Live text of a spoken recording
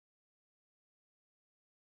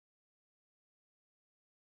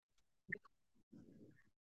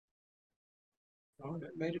Oh,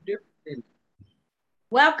 that made a difference, didn't it?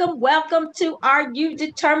 Welcome to Are You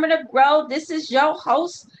Determined to Grow? This is your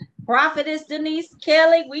host, Prophetess Denise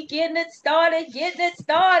Kelly. We getting it started.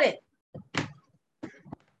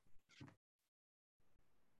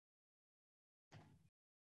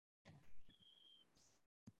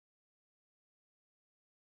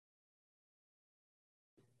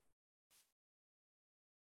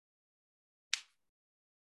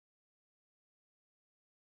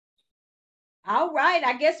 All right,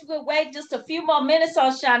 I guess we'll wait just a few more minutes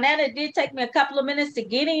on Shanana. It did take me a couple of minutes to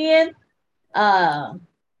get in. Uh,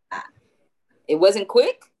 It wasn't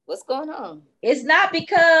quick. What's going on? it's not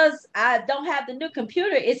because I don't have the new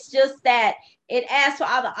computer. It's just that it asked for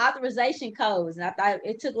all the authorization codes, and I thought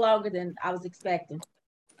it took longer than I was expecting.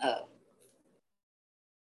 Oh,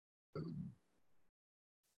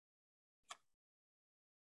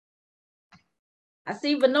 I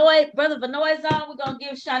see Vanoy, Brother Vanoy's on. We're going to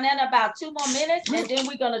give Shanana about 2 more minutes, and then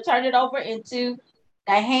we're going to turn it over into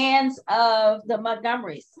the hands of the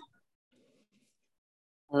Montgomerys.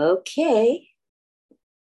 okay.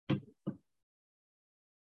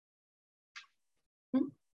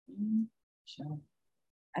 Sure.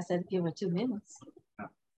 I said give her 2 minutes.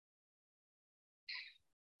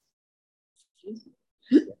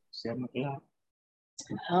 7 o'clock.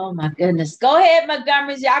 Oh my goodness. Go ahead,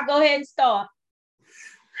 Montgomerys. Y'all go ahead and start.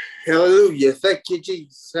 Hallelujah. Thank you,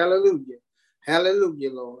 Jesus. Hallelujah.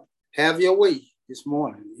 Hallelujah, Lord. Have your way this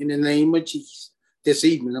morning in the name of Jesus. This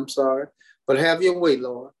evening, I'm sorry. But have your way,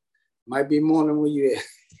 Lord. Might be morning where you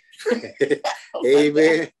at. Oh,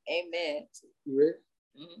 Amen. Amen. You ready?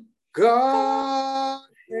 Mhm. God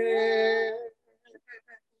has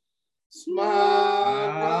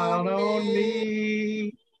smiled Out on on me.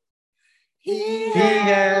 me, He He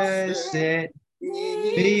has set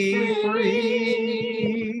me me free.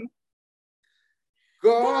 free.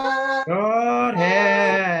 God God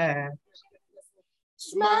has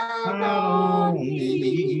smiled smiled on on me.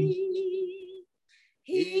 me.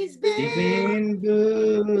 He's He's been been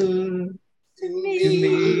good to to me.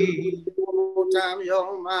 me. One more time,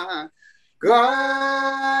 y'all mind.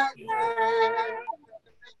 God has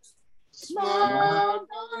smiled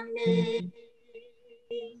on me.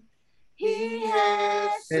 He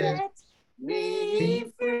has set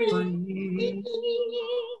me free.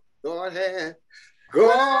 God has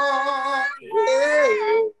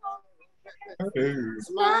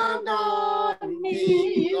smiled on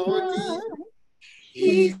me. Lord Jesus,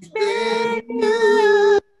 He's been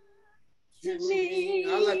good to me.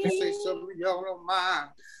 I like to say something, y'all don't mind.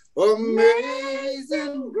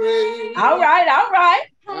 Amazing grace. All right.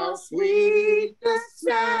 How sweet the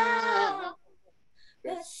sound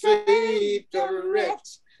that saved a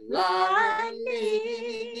wretch like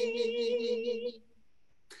me.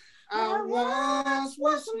 I once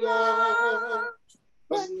was lost,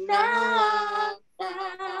 but now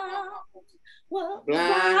I'm found.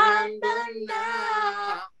 Blind, but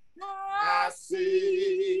now I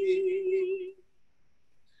see.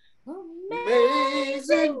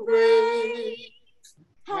 Amazing grace,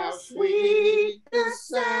 how sweet the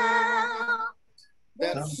sound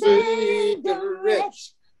that saved a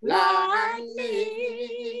wretch like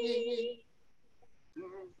me.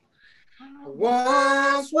 I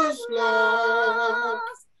once was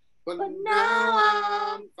lost, but now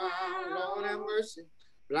I'm found. Lord have mercy.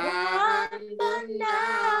 Blind, but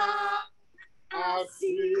now I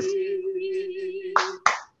see.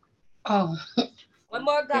 Oh, One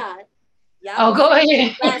more, God. Y'all oh, go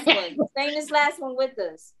ahead. last one. Sing this last one with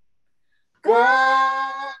us.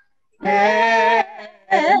 God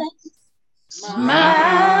Has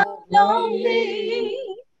Smile smiled on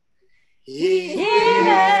me. He He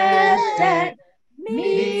has has set me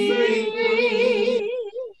me free.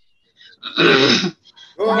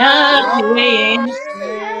 God God has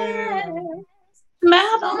has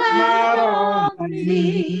smiled smiled smiled on on me.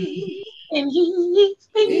 me. and He's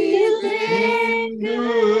been He's He's good been been Been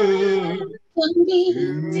good good good to to me. to to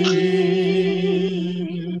me.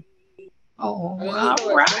 me. me. Oh, Thank you, all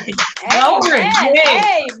Lord. right. Glory. Amen.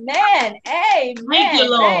 Yes. Amen. Thank you, Amen.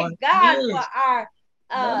 Lord. Thank God for Yes. our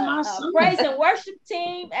That's my son. praise and worship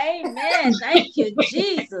team. Amen. Thank you,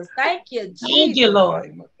 Jesus. Thank you, Thank you, Jesus.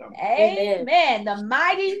 Lord. Amen. Amen. The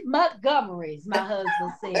mighty Montgomerys, my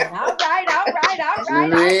husband said. In the All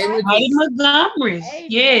name right. of Mighty Jesus. Montgomery's. Amen.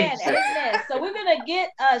 Yes. Amen. So we're gonna get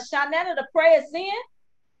Shanetta to pray us in,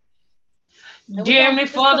 and we're Dear gonna Heavenly get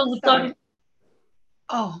this Father, sucker we thought started. it.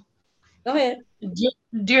 Oh, Go ahead.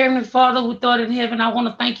 dear Heavenly Father, we thought in heaven, I want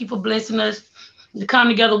to thank you for blessing us to come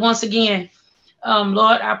together once again.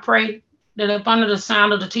 Lord, I pray that up under the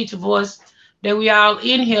sound of the teacher voice, that we all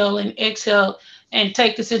inhale and exhale and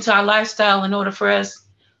take this into our lifestyle in order for us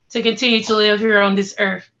to continue to live here on this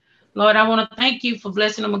earth. Lord, I want to thank you for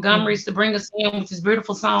blessing the Montgomerys to bring us in with this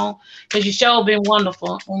beautiful song, because your show has been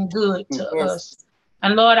wonderful and good to us.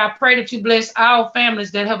 And Lord, I pray that you bless our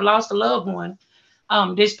families that have lost a loved one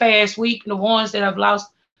this past week, and the ones that have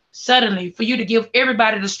lost suddenly, for you to give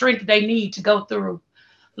everybody the strength they need to go through.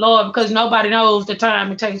 Lord, because nobody knows the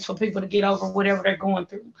time it takes for people to get over whatever they're going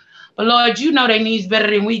through. But Lord, you know their needs better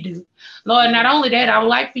than we do. Lord, not only that, I would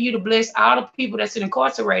like for you to bless all the people that's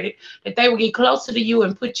incarcerated, that they will get closer to you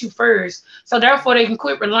and put you first. So therefore they can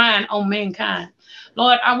quit relying on mankind.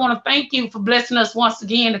 Lord, I want to thank you for blessing us once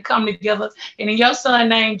again to come together. And in your son's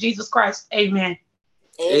name, Jesus Christ, amen.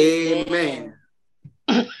 Amen.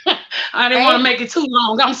 I didn't want to make it too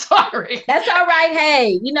long. I'm sorry. That's all right.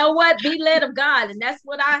 Hey, you know what? Be led of God. And that's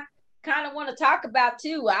what I kind of want to talk about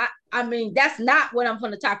too. I mean, that's not what I'm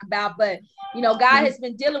going to talk about, but you know, God has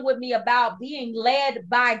been dealing with me about being led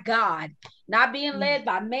by God, not being led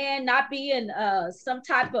by man, not being some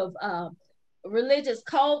type of religious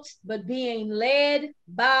cult, but being led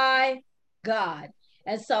by God.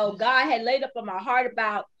 And so God had laid up on my heart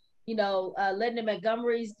about, you know, letting the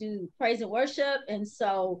Montgomerys do praise and worship. And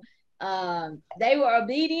so they were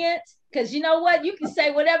obedient, because you know what? You can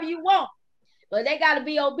say whatever you want, but they got to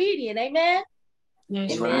be obedient. Amen.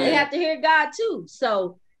 Yes, Amen. They have to hear God too.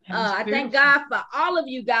 So I thank God for all of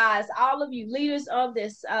you guys, all of you leaders on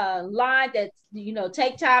this line that, you know,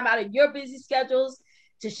 take time out of your busy schedules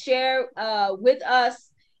to share with us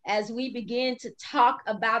as we begin to talk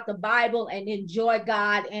about the Bible and enjoy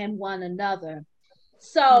God and one another.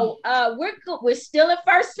 So we're still in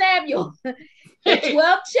 1 Samuel, the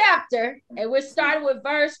 12th chapter, and we're starting with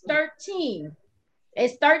verse 13.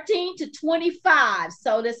 It's 13 to 25,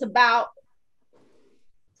 so that's about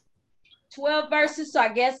 12 verses, so I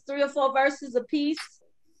guess 3 or 4 verses a piece.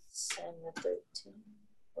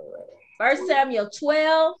 1 Samuel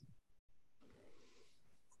 12,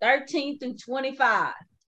 13 through 25.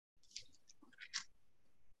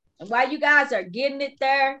 And while you guys are getting it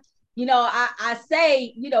there, you know, I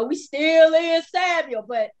say, you know, we still in Samuel,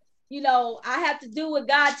 but, you know, I have to do what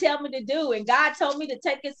God tell me to do. And God told me to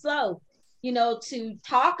take it slow, you know, to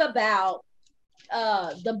talk about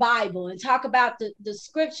the Bible and talk about the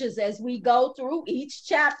scriptures as we go through each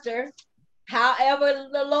chapter, however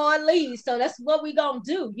the Lord leads. So that's what we're going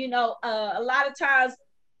to do. You know, a lot of times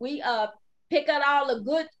we pick out all the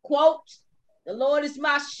good quotes. The Lord is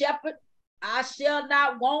my shepherd, I shall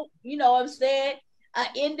not want, you know what I'm saying?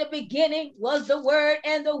 In the beginning was the word,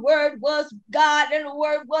 and the word was God, and the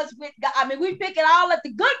word was with God. I mean, we pick it all at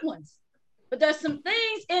the good ones, but there's some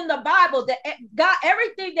things in the Bible that God,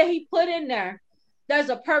 everything that he put in there, there's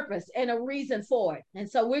a purpose and a reason for it. And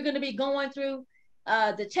so we're going to be going through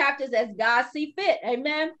the chapters as God see fit.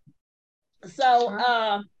 Amen.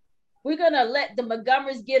 So we're going to let the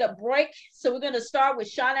Montgomerys get a break. So we're going to start with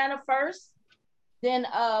Shawnanna first, then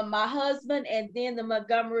my husband, and then the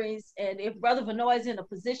Montgomerys. And if Brother Vanoy is in a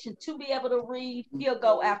position to be able to read, he'll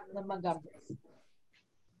go after the Montgomerys.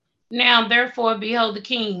 Now, therefore, behold the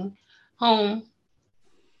king whom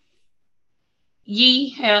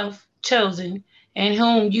ye have chosen, and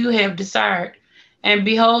whom you have desired. And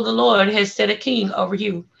behold, the Lord has set a king over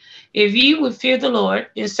you. If ye would fear the Lord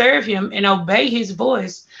and serve him and obey his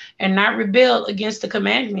voice, and not rebel against the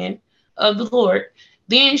commandment of the Lord,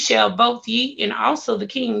 then shall both ye and also the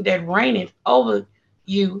king that reigneth over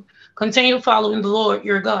you continue following the Lord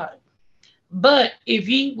your God. But if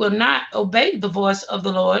ye will not obey the voice of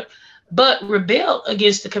the Lord, but rebel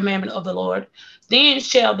against the commandment of the Lord, then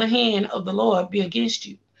shall the hand of the Lord be against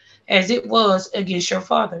you, as it was against your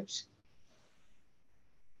fathers.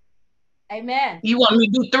 Amen. You want me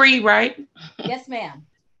to do 3, right? Yes, ma'am.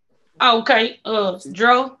 Okay.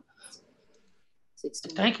 Dro.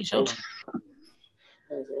 16. Thank you, Showtime.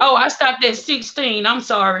 Oh, I stopped at 16. I'm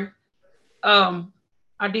sorry.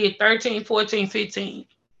 I did 13, 14, 15.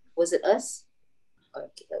 Was it us? Oh,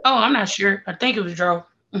 I'm not sure. I think it was Dro.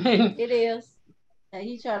 It is. And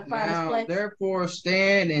he's trying to find his Now, place. therefore,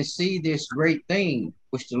 stand and see this great thing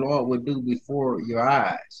which the Lord will do before your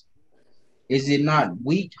eyes. Is it not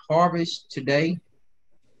wheat harvest today?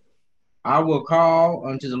 I will call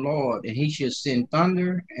unto the Lord, and he shall send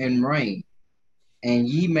thunder and rain, and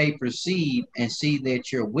ye may perceive and see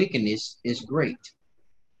that your wickedness is great,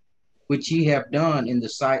 which ye have done in the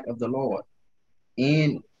sight of the Lord,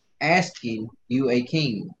 in asking you a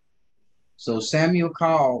king. So Samuel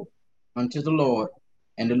called unto the Lord,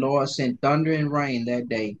 and the Lord sent thunder and rain that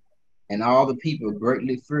day, and all the people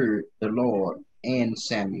greatly feared the Lord and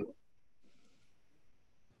Samuel.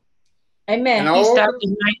 Amen. He stopped at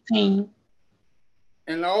 19.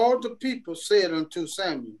 And all the people said unto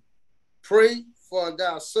Samuel, Pray for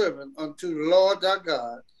thy servant unto the Lord thy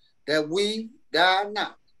God, that we die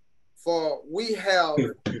not. For we have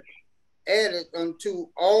added unto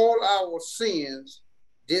all our sins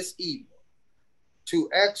this evil, to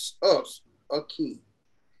ask us a king.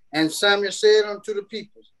 And Samuel said unto the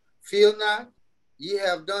people, Fear not, ye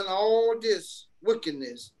have done all this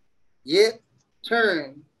wickedness, yet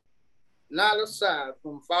turn not aside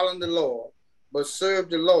from following the Lord, but serve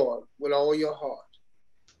the Lord with all your heart.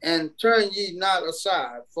 And turn ye not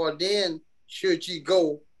aside, for then should ye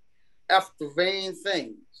go after vain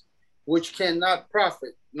things, which cannot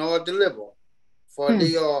profit nor deliver, for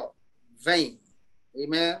they are vain.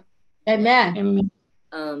 Amen. Amen.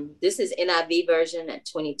 This is NIV version at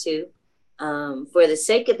 22. For the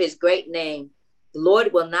sake of his great name, the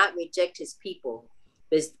Lord will not reject his people,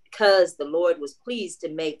 because the Lord was pleased to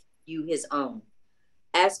make you his own.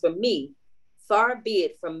 As for me, far be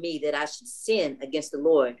it from me that I should sin against the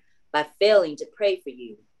Lord by failing to pray for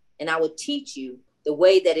you, and I will teach you the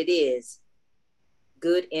way that it is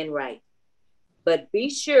good and right. But be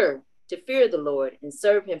sure to fear the Lord and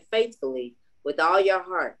serve him faithfully with all your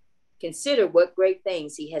heart. Consider what great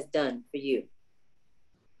things he has done for you.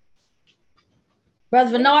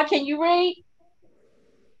 Brother Bernard, can you read?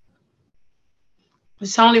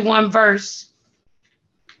 It's only one verse,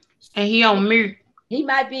 and he on mute. He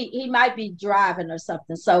might be driving or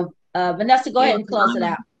something. So Vanessa, go ahead and close it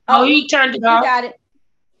out. Oh, he turned it off. You got it.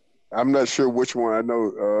 I'm not sure which one. I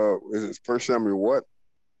know is it 1 Samuel what?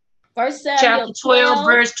 1 Samuel chapter 12,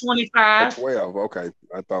 verse 25. 12. Okay.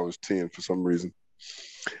 I thought it was 10 for some reason.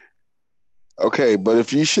 Okay, but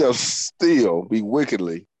if ye shall still do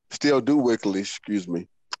wickedly,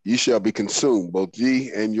 ye shall be consumed, both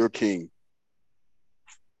ye and your king.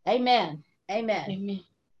 Amen.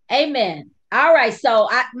 All right, so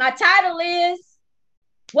my title is,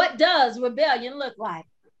 what does rebellion look like?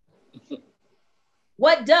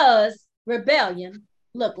 What does rebellion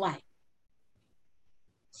look like?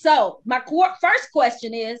 So my first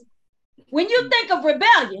question is, when you think of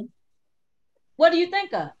rebellion, what do you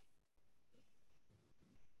think of?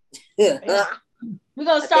 We're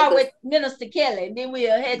going to start with Minister Kelly, and then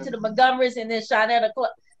we'll head to the Montgomerys, and then Shanetta,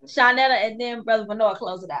 and then Brother Bernard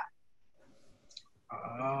close it out.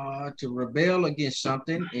 To rebel against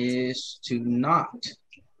something is to not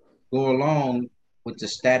go along with the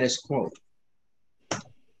status quo.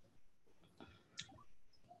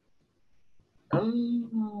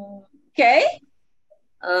 Okay.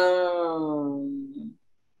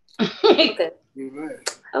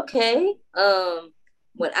 Okay.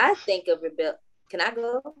 When I think of rebellion, can I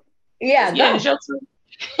go? Yeah, go.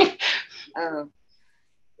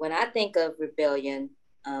 When I think of rebellion,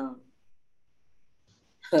 I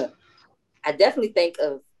definitely think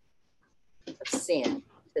of sin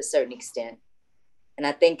to a certain extent. And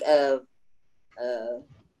I think of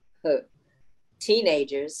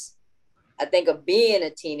teenagers. I think of being a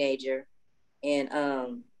teenager and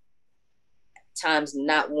times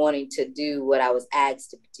not wanting to do what I was asked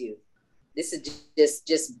to do. This is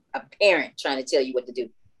just a parent trying to tell you what to do,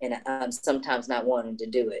 and sometimes not wanting to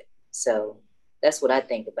do it. So that's what I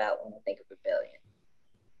think about when I think of rebellion.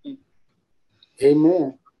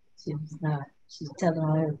 Amen. She was not. She's telling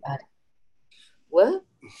on everybody. What?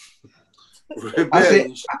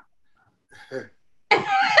 Rebellion.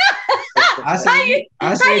 I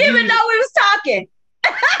didn't even know we was talking.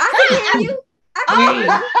 I can hear you.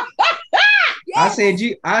 Yes.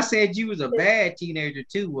 I said you was a bad teenager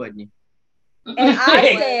too, wasn't you? And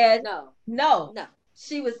I said no.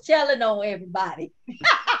 She was telling on everybody.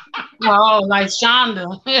 Oh, like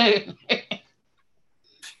Shonda.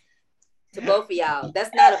 To both of y'all,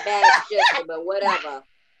 that's not a bad gesture, but whatever.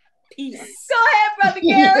 Peace. Go ahead, Brother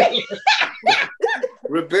Gary.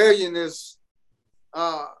 Rebellion is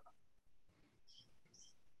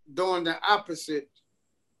doing the opposite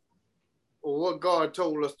of what God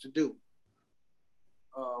told us to do.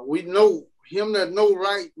 We know him that know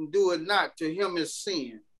right and do it not, to him is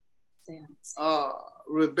sin.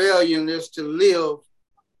 Rebellion is to live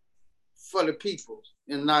for the people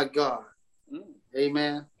and not God.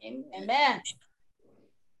 Amen. Amen.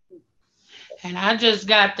 And I just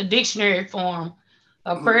got the dictionary form.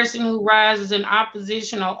 A person who rises in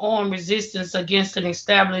opposition or armed resistance against an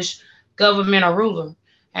established government or ruler.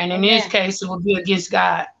 And in this case, it would be against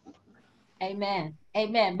God. Amen.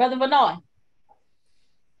 Brother Bernard.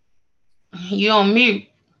 You on mute.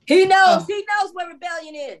 He knows what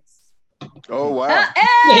rebellion is. Oh, wow.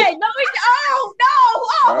 Hey, no.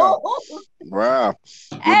 Wow.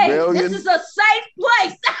 Hey, Rebellion. this is a safe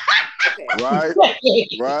place. Right.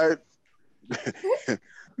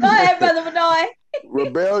 Go ahead, Brother Bernard.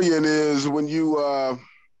 Rebellion is when you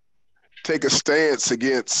take a stance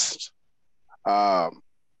against. I'm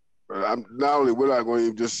not only we're not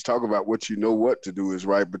going to just talk about what you know what to do is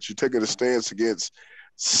right, but you're taking a stance against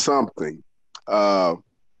something. Uh,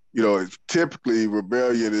 typically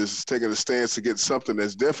rebellion is taking a stance against something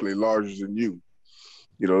that's definitely larger than you.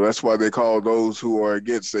 That's why they call those who are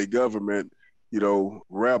against a government,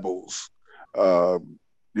 rebels. Uh,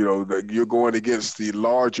 that you're going against the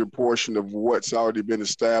larger portion of what's already been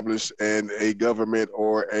established and a government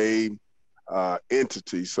or a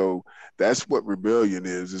entity. So that's what rebellion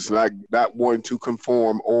is. It's not wanting to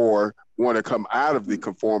conform or want to come out of the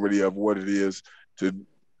conformity of what it is to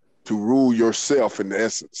rule yourself in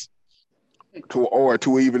essence, or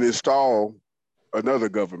to even install another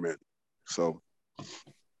government. So,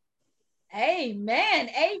 amen,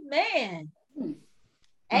 amen,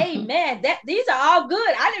 amen. These are all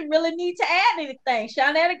good. I didn't really need to add anything.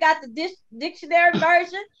 Shawnetta got the dictionary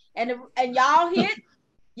version, and y'all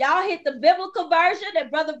hit the biblical version,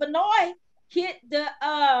 and Brother Benoit hit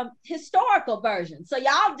the historical version. So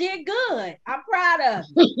y'all did good. I'm proud of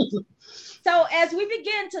you. So as we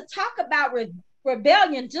begin to talk about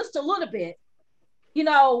rebellion just a little bit, we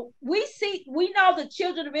know the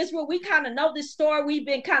children of Israel. We kind of know this story. We've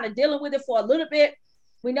been kind of dealing with it for a little bit.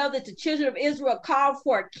 We know that the children of Israel called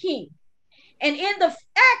for a king. And in the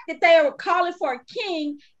fact that they were calling for a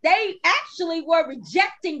king, they actually were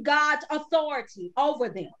rejecting God's authority over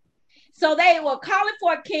them. So they were calling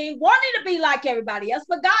for a king, wanting to be like everybody else,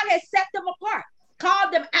 but God has set them apart,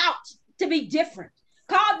 called them out to be different,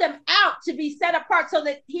 called them out to be set apart so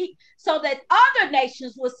that other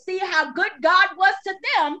nations will see how good God was to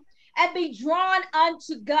them and be drawn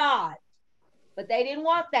unto God. But they didn't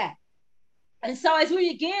want that. And so as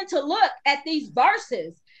we begin to look at these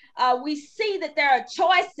verses, we see that there are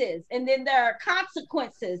choices and then there are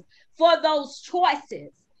consequences for those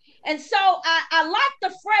choices. And so I like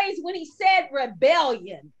the phrase when he said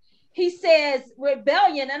rebellion. He says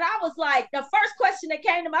rebellion. And I was like, the first question that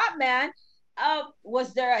came to my mind,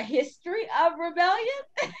 was there a history of rebellion?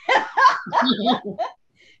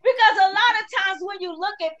 Because a lot of times when you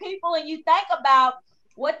look at people and you think about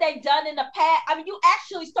what they've done in the past, you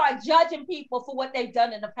actually start judging people for what they've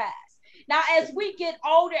done in the past. Now, as we get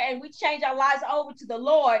older and we change our lives over to the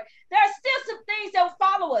Lord, there are still some things that will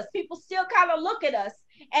follow us. People still kind of look at us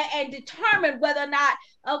and determine whether or not,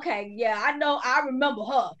 okay, yeah, I know, I remember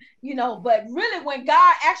her, but really when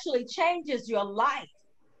God actually changes your life,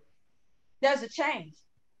 there's a change.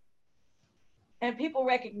 And people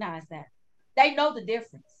recognize that. They know the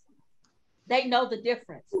difference. They know the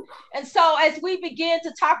difference. And so as we begin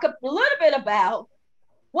to talk a little bit about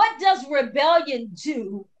what does rebellion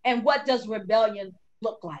do and what does rebellion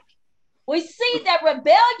look like, we see that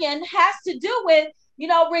rebellion has to do with,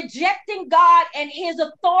 rejecting God and his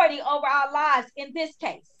authority over our lives in this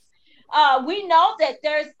case. We know that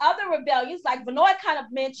there's other rebellions, like Benoit kind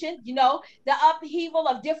of mentioned, the upheaval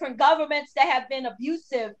of different governments that have been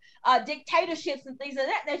abusive, dictatorships and things of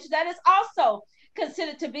that nature. That is also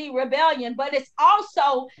considered to be rebellion, but it's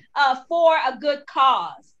also for a good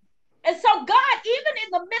cause. And so God, even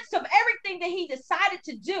in the midst of everything that he decided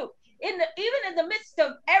to do, even in the midst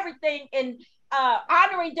of everything in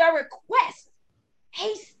honoring their request,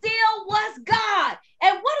 he still was God.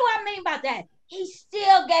 And what do I mean by that? He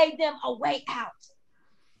still gave them a way out.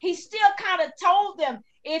 He still kind of told them,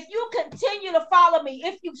 if you continue to follow me,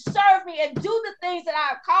 if you serve me and do the things that I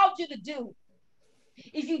have called you to do,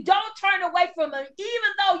 if you don't turn away from me,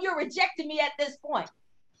 even though you're rejecting me at this point,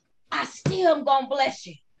 I still am going to bless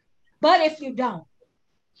you. But if you don't.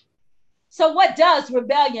 So what does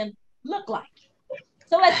rebellion look like?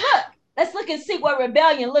 So let's look and see what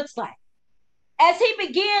rebellion looks like. As he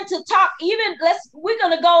began to talk, we're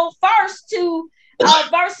going to go first to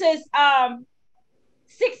verses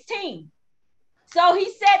 16. So he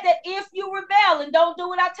said that if you rebel and don't do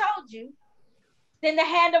what I told you, then the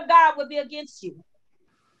hand of God will be against you.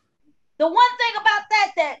 The one thing about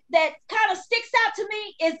that kind of sticks out to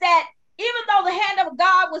me is that even though the hand of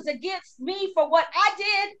God was against me for what I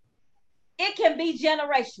did, it can be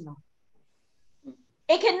generational.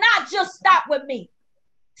 It cannot just stop with me.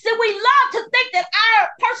 See, we love to think that our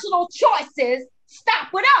personal choices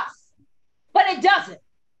stop with us, but it doesn't.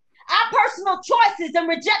 Our personal choices and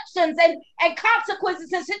rejections and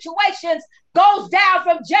consequences and situations goes down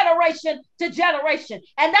from generation to generation.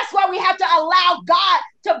 And that's why we have to allow God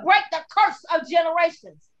to break the curse of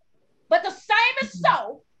generations. But the same is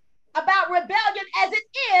so about rebellion as it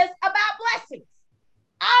is about blessings.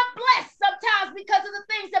 I'm blessed sometimes because of the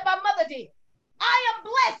things that my mother did. I am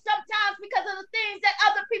blessed sometimes because of the things that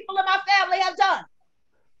other people in my family have done.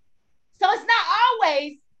 So it's not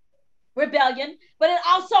rebellion, but it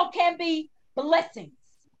also can be blessings.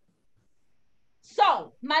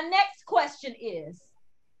 So my next question is,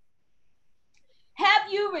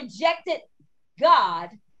 have you rejected God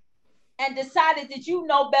and decided that you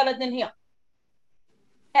know better than him?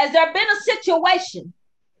 Has there been a situation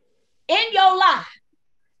in your life?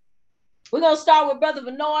 We're going to start with Brother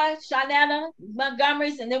Vanoy, Shanana,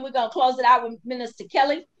 Montgomery's, and then we're going to close it out with Minister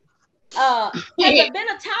Kelly. Has there been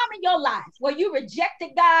a time in your life where you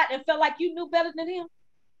rejected God and felt like you knew better than him?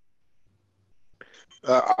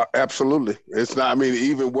 Absolutely. It's not, I mean,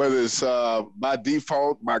 even whether it's by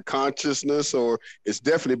default, by consciousness, or it's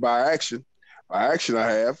definitely by action. By action, I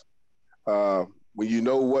have. When you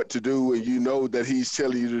know what to do and you know that he's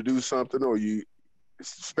telling you to do something, or you,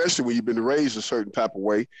 especially when you've been raised a certain type of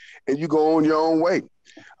way, and you go on your own way.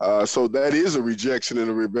 So that is a rejection and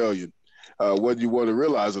a rebellion, whether you want to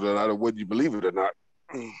realize it or not, or whether you believe it or not.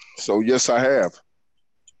 So yes, I have.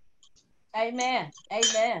 Amen.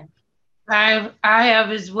 Amen. I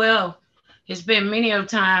have as well. It's been many of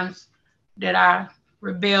times that I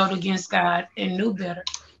rebelled against God and knew better.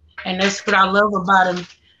 And that's what I love about him,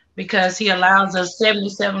 because he allows us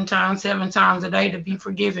 77 times, 7 times a day to be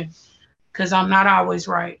forgiven, because I'm not always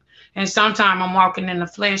right. And sometimes I'm walking in the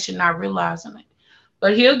flesh and not realizing it.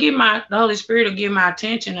 But the Holy Spirit will give my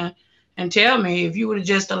attention and tell me, if you would have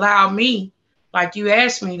just allowed me, like you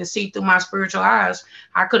asked me, to see through my spiritual eyes,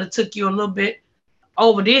 I could have took you a little bit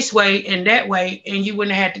over this way and that way, and you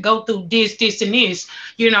wouldn't have had to go through this, and this,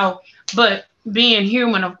 but being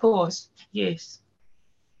human, of course. Yes.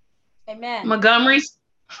 Amen. Montgomery's.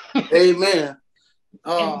 Amen.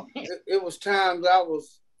 It was times I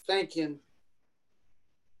was thinking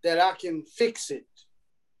that I can fix it,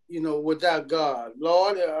 without God.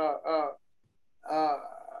 Lord,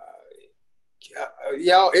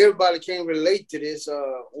 y'all, everybody can relate to this.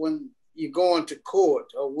 When you're going to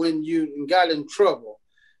court or when you got in trouble,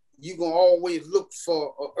 you're going to always look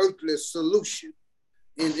for an earthly solution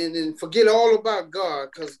and forget all about God,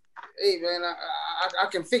 because, hey, man, I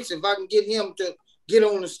can fix it. If I can get him to get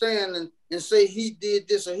on the stand and say he did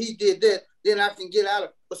this or he did that, then I can get out of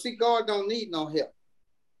it. But see, God don't need no help.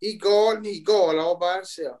 He God all by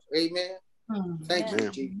himself. Amen. Thank you,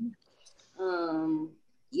 Jesus.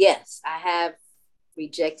 Yes, I have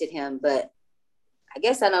rejected him, but I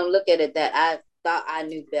guess I don't look at it that I thought I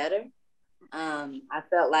knew better. I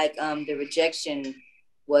felt like the rejection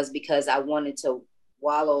was because I wanted to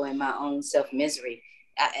wallow in my own self-misery,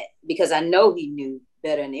 because I know he knew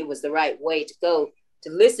better and it was the right way to go to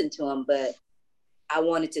listen to him, but I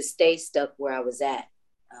wanted to stay stuck where I was at.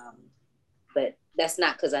 But that's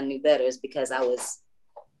not because I knew better. It's because I was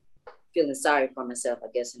feeling sorry for myself, I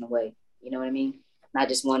guess, in a way. You know what I mean? And I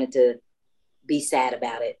just wanted to be sad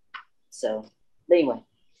about it. So, but anyway.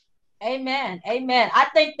 Amen. Amen. I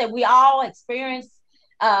think that we all experience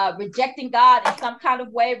rejecting God in some kind of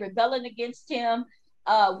way, rebelling against him,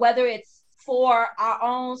 whether it's for our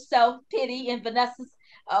own self-pity in Vanessa's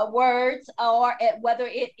words, or whether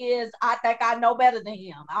it is, I think I know better than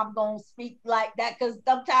him. I'm going to speak like that because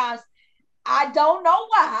sometimes I don't know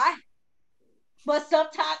why, but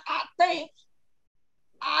sometimes I think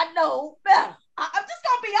I know better. I'm just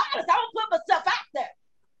going to be honest. I don't put myself out there.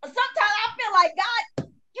 Sometimes I feel like, God,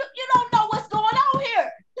 you don't know what's going on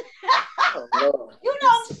here. You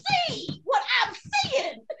don't see what I'm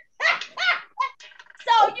seeing.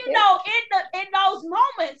 So, in those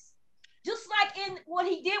moments, just like in what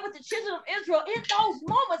he did with the children of Israel, in those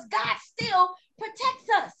moments, God still protects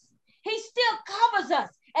us. He still covers us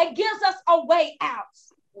and gives us a way out.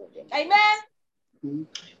 Amen.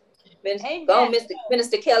 Amen. Go on,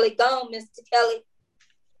 Minister Kelly. Go on, Mr. Kelly.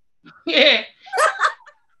 Yeah.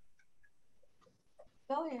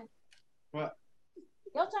 Go ahead. What?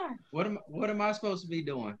 Your turn. What am I supposed to be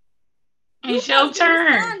doing? It's your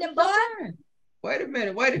turn. Wait a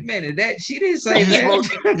minute. That she didn't say that.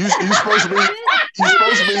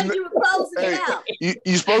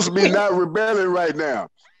 You're supposed to be not rebelling right now.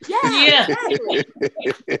 Yeah. Exactly.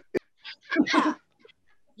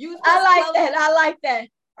 I like that.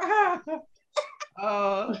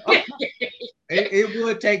 It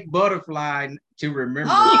would take butterfly to remember.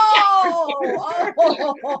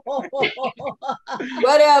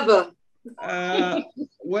 Whatever.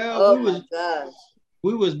 Well,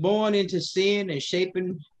 we was born into sin and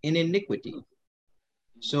shaping in iniquity.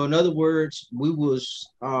 So in other words, we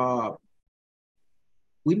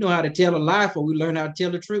know how to tell a lie, or we learn how to tell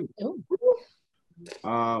the truth. You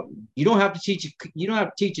don't have to teach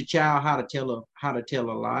a child how to tell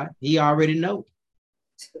a lie. He already knows.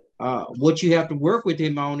 What you have to work with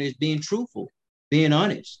him on is being truthful, being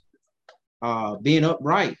honest, being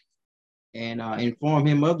upright, and inform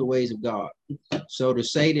him of the ways of God. So to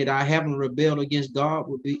say that I haven't rebelled against God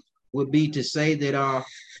would be to say that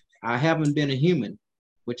I haven't been a human,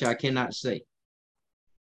 which I cannot say.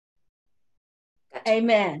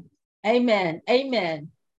 Amen. Amen.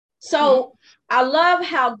 Amen. So I love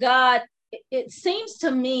how God, it seems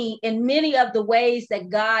to me in many of the ways that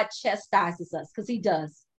God chastises us, because he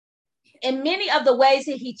does. In many of the ways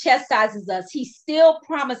that he chastises us, he still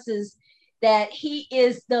promises that he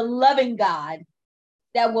is the loving God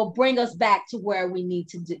that will bring us back to where we need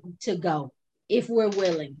to go, if we're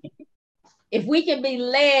willing. If we can be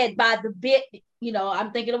led by the bit, you know,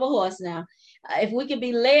 I'm thinking of a horse now. If we can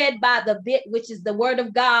be led by the bit, which is the word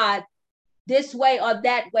of God, this way or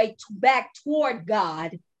that way, back toward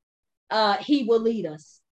God, he will lead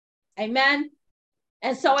us. Amen.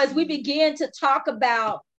 And so as we begin to talk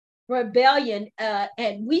about rebellion,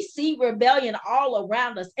 and we see rebellion all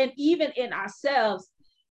around us and even in ourselves,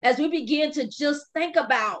 as we begin to just think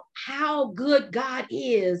about how good God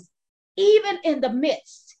is, even in the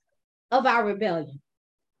midst of our rebellion,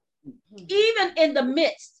 even in the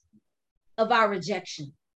midst of our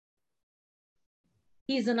rejection.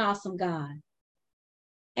 He's an awesome God.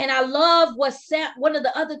 And I love what one of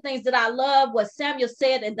the other things that I love what Samuel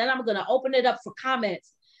said, and then I'm going to open it up for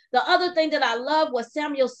comments. The other thing that I love what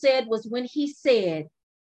Samuel said was when he said,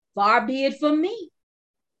 "Far be it from me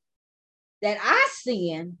that I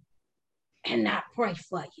sin and not pray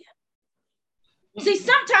for you." See,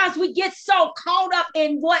 sometimes we get so caught up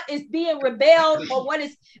in what is being rebelled or what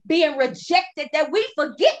is being rejected that we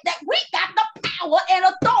forget that we got the power and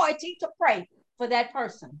authority to pray for that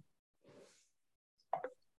person.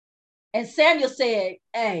 And Samuel said,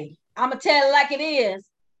 "Hey, I'm going to tell it like it is,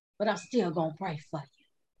 but I'm still going to pray for you.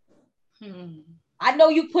 I know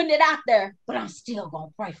you putting it out there, but I'm still going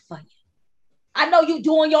to pray for you. I know you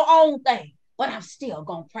doing your own thing, but I'm still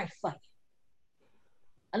going to pray for you."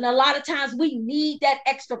 And a lot of times we need that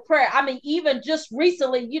extra prayer. I mean, even just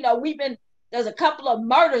recently, you know, there's a couple of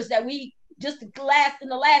murders that we just in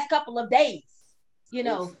the last couple of days, you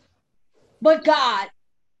know, but God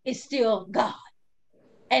is still God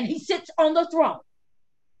and he sits on the throne.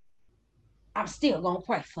 I'm still going to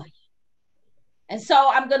pray for you. And so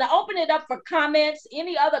I'm going to open it up for comments,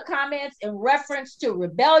 any other comments in reference to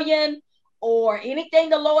rebellion or anything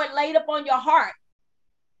the Lord laid upon your heart.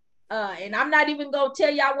 And I'm not even going to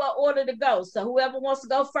tell y'all what order to go. So whoever wants to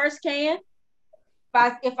go first can.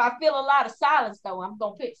 If I feel a lot of silence, though, I'm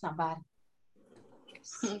going to pick somebody.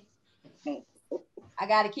 I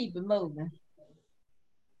got to keep it moving.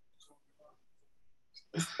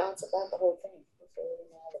 Thoughts about the whole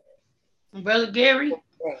thing. Brother Gary.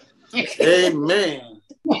 Amen.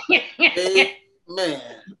 Amen.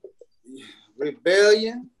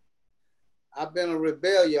 Rebellion. I've been a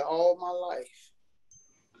rebellion all my life.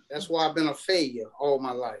 That's why I've been a failure all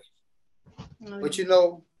my life. But you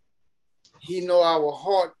know, he know our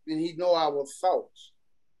heart and he know our thoughts.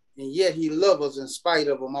 And yet he loves us in spite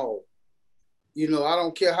of them all. You know, I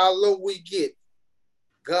don't care how low we get,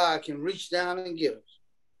 God can reach down and get us.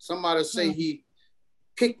 Somebody say he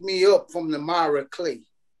picked me up from the miry clay.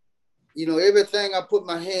 You know, everything I put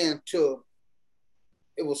my hand to,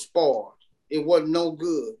 it was spoiled. It wasn't no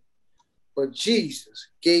good. But Jesus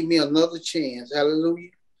gave me another chance. Hallelujah.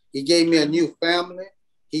 He gave me a new family.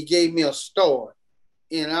 He gave me a start.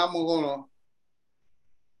 And I'm going to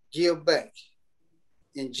give back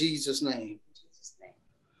in Jesus' name.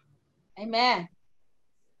 Amen.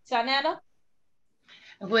 Shanetta?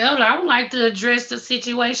 Well, I would like to address the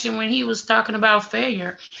situation when he was talking about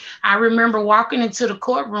failure. I remember walking into the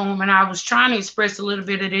courtroom and I was trying to express a little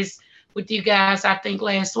bit of this with you guys, I think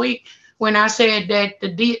last week, when I said that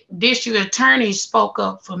the district attorney spoke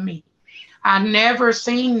up for me. I never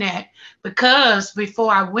seen that because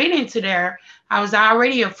before I went into there, I was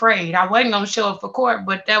already afraid. I wasn't going to show up for court,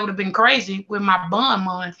 but that would have been crazy with my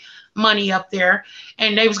bond money up there,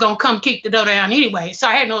 and they was going to come kick the door down anyway. So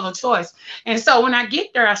I had no other choice. And so when I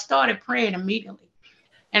get there, I started praying immediately.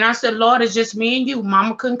 And I said, "Lord, it's just me and you.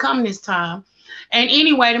 Mama couldn't come this time." And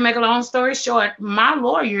anyway, to make a long story short, my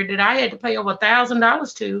lawyer that I had to pay over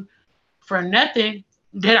 $1,000 to for nothing,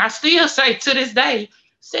 that I still say to this day,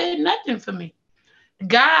 said nothing for me.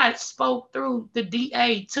 God spoke through the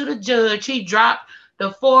DA to the judge. He dropped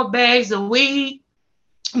the 4 bags of weed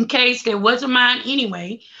in case that wasn't mine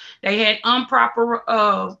anyway. They had improper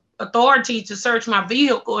authority to search my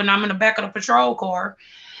vehicle, and I'm in the back of the patrol car.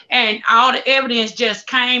 And all the evidence just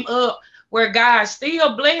came up where God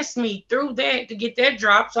still blessed me through that to get that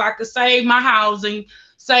drop so I could save my housing,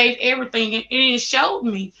 save everything. And it showed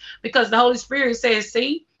me because the Holy Spirit says,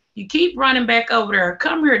 "See, you keep running back over there.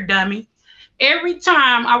 Come here, dummy." every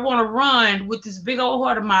time I want to run with this big old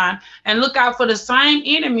heart of mine and look out for the same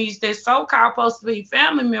enemies that so-called supposed to be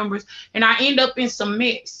family members, and I end up in some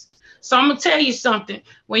mess. So I'm gonna tell you something.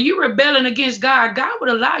 When you're rebelling against God, God would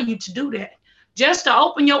allow you to do that. Just to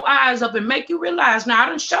open your eyes up and make you realize, now I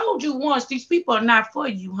done showed you once, these people are not for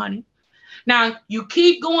you, honey. Now you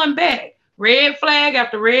keep going back, red flag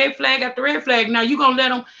after red flag after red flag. Now you gonna let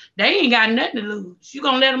them, they ain't got nothing to lose. You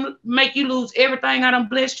gonna let them make you lose everything I done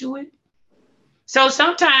blessed you with? So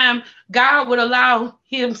sometimes God would allow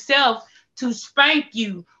himself to spank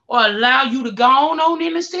you or allow you to go on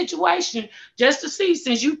in a situation just to see,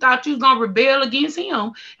 since you thought you was going to rebel against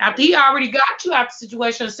him after he already got you out the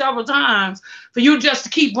situation several times, for you just to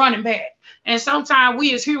keep running back. And sometimes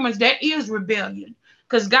we as humans, that is rebellion,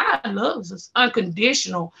 because God loves us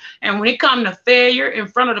unconditional. And when it comes to failure in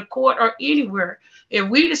front of the court or anywhere, if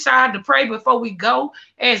we decide to pray before we go,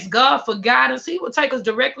 ask God for guidance, he will take us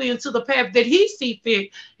directly into the path that he see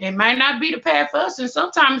fit. It might not be the path for us, and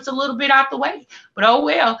sometimes it's a little bit out the way. But oh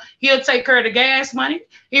well, he'll take care of the gas money.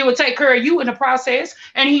 He will take care of you in the process,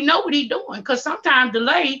 and he know what he's doing, because sometimes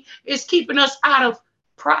delay is keeping us out of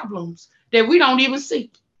problems that we don't even see.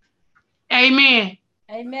 Amen.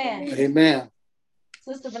 Amen. Amen.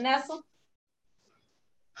 Sister Vanessa?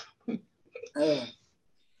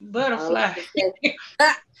 Butterfly.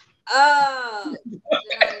 Oh, you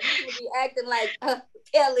be acting like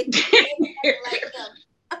Kelly. Like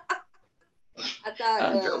I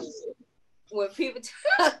thought when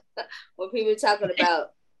people talking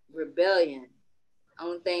about rebellion,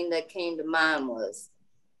 only thing that came to mind was,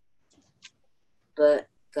 but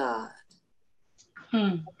God.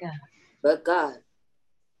 But God.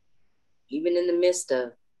 Even in the midst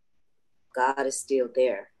of, God is still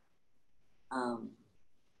there.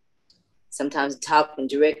 Sometimes talking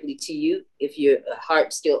directly to you, if your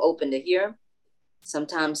heart's still open to hear him.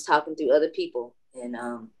 Sometimes talking through other people and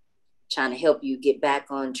trying to help you get back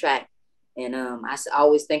on track. And I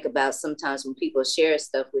always think about sometimes when people share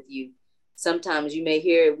stuff with you, sometimes you may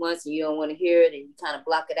hear it once and you don't want to hear it and you kind of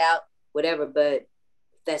block it out, whatever. But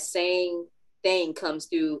that same thing comes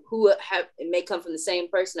through, it may come from the same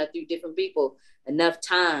person or through different people. Enough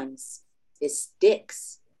times, it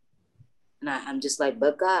sticks. And I'm just like,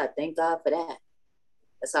 but God, thank God for that.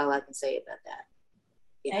 That's all I can say about that.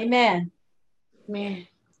 Yeah. Amen. Man.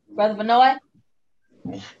 Brother Benoit?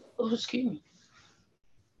 Oh, excuse me.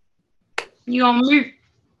 You on mute?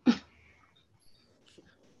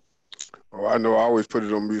 Oh, I know. I always put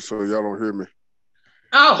it on mute so y'all don't hear me.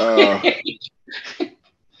 Oh.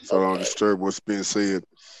 So I don't disturb what's being said.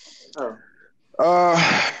 Oh.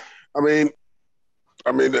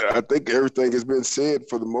 I think everything has been said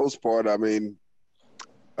for the most part. I mean,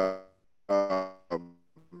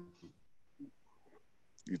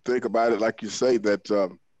 you think about it, like you say, that the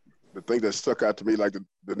thing that stuck out to me, like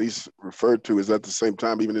Denise referred to, is at the same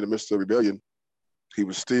time, even in the midst of rebellion, he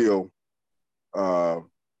was still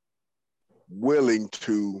willing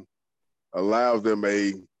to allow them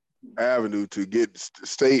a avenue to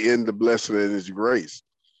stay in the blessing and his grace.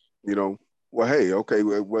 You know, well, hey, okay,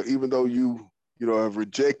 well, even though you have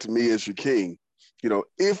rejected me as your king,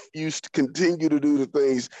 if you continue to do the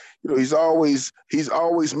things, he's always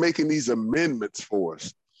making these amendments for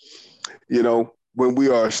us, when we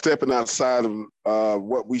are stepping outside of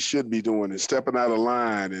what we should be doing and stepping out of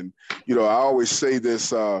line. And, I always say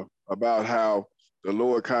this about how the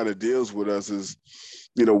Lord kind of deals with us is,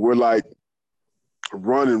 we're like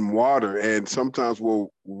running water, and sometimes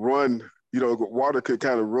we'll run, water could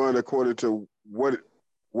kind of run according to what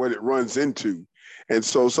it runs into. And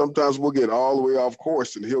so sometimes we'll get all the way off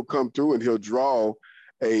course, and he'll come through and he'll draw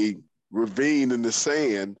a ravine in the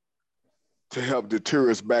sand to help deter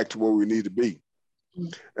us back to where we need to be.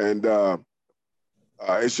 And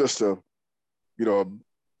it's just a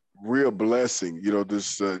real blessing,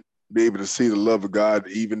 just be able to see the love of God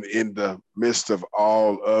even in the midst of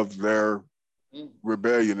all of their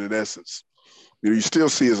rebellion. In essence, you still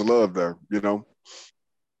see his love there. That's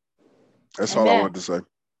Amen. all I wanted to say.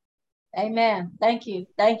 Amen. Thank you.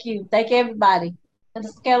 Thank you, everybody.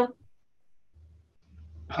 Mr. Kelly?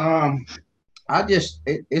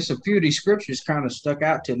 It's a few of these scriptures kind of stuck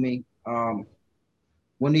out to me.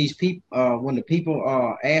 When the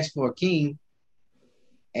people asked for a king,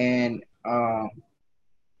 and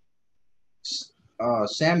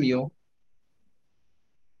Samuel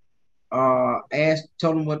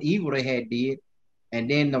told them what evil they had did, and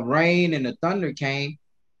then the rain and the thunder came,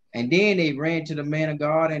 and then they ran to the man of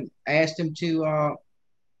God and asked him to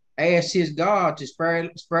ask his God to spare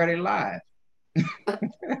their lives.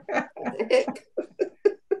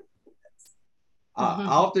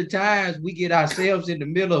 Oftentimes we get ourselves in the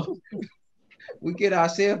middle we get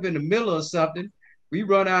ourselves in the middle of something. We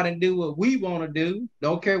run out and do what we want to do.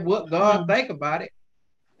 Don't care what God think about it.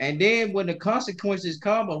 And then when the consequences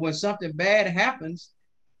come, or when something bad happens,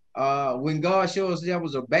 when God shows us that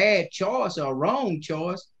was a bad choice or a wrong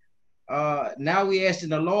choice, now we asking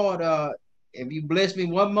the Lord, if you bless me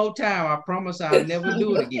one more time, I promise I'll never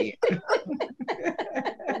do it again.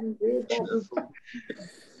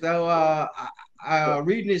 So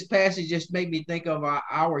reading this passage just made me think of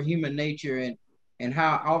our human nature, and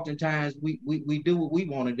how oftentimes we do what we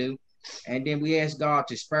want to do, and then we ask God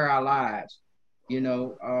to spare our lives, you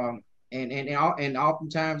know. And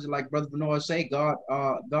oftentimes, like Brother Bernard say, God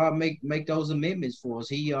make those amendments for us.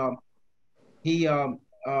 He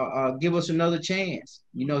give us another chance.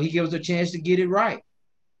 You know, he gives us a chance to get it right.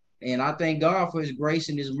 And I thank God for his grace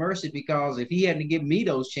and his mercy, because if he hadn't given me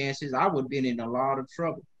those chances, I would have been in a lot of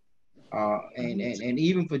trouble. And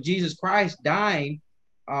even for Jesus Christ dying,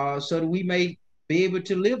 so that we may be able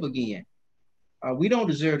to live again. We don't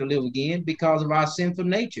deserve to live again because of our sinful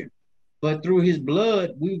nature, but through his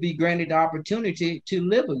blood, we will be granted the opportunity to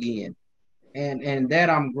live again. And that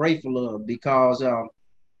I'm grateful of, because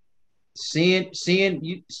sin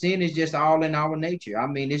is just all in our nature. I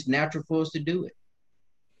mean, it's natural for us to do it.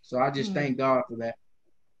 So I just thank God for that.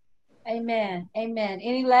 Amen. Amen.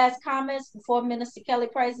 Any last comments before Minister Kelly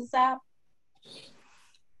prays us out?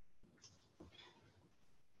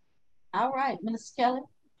 All right, Minister Kelly.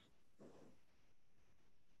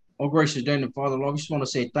 Oh, gracious dear Father, Lord, we just want to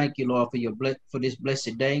say thank you, Lord, for this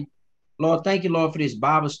blessed day. Lord, thank you, Lord, for this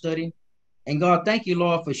Bible study. And God, thank you,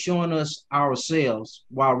 Lord, for showing us ourselves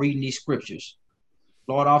while reading these scriptures.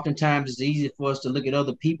 Lord, oftentimes it's easy for us to look at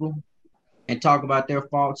other people and talk about their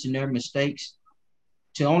faults and their mistakes,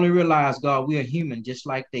 to only realize, God, we are human just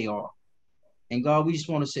like they are. And God, we just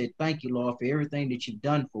want to say thank you, Lord, for everything that you've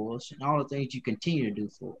done for us and all the things you continue to do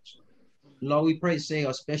for us. Lord, we pray to say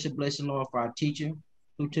a special blessing, Lord, for our teacher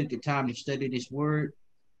who took the time to study this word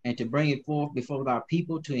and to bring it forth before our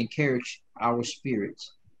people to encourage our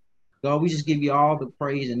spirits. God, we just give you all the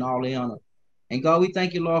praise and all the honor. And God, we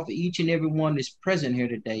thank you, Lord, for each and every one that's present here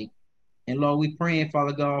today. And Lord, we praying,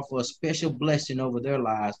 Father God, for a special blessing over their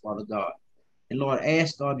lives, Father God. And Lord,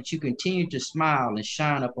 ask, God, that you continue to smile and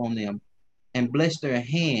shine upon them and bless their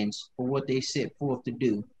hands for what they set forth to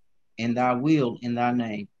do in thy will, in thy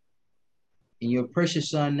name. In your precious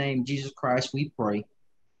son name, Jesus Christ, we pray.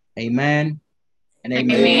 Amen and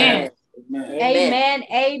amen. Amen. Amen.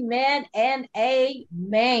 Amen and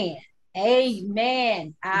amen.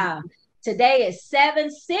 Amen. Today is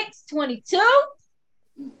 7/6/22.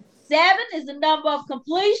 7 is the number of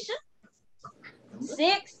completion.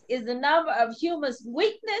 6 is the number of human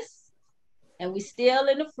weakness. And we're still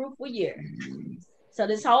in the fruitful year. So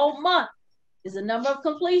this whole month is a number of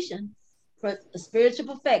completion for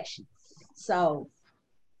spiritual perfection. So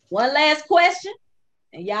one last question,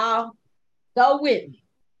 and y'all go with me.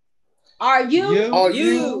 Are you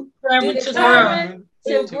determined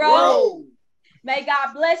to grow? May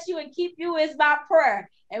God bless you and keep you is my prayer.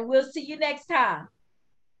 And we'll see you next time.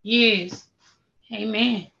 Yes.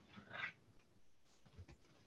 Amen.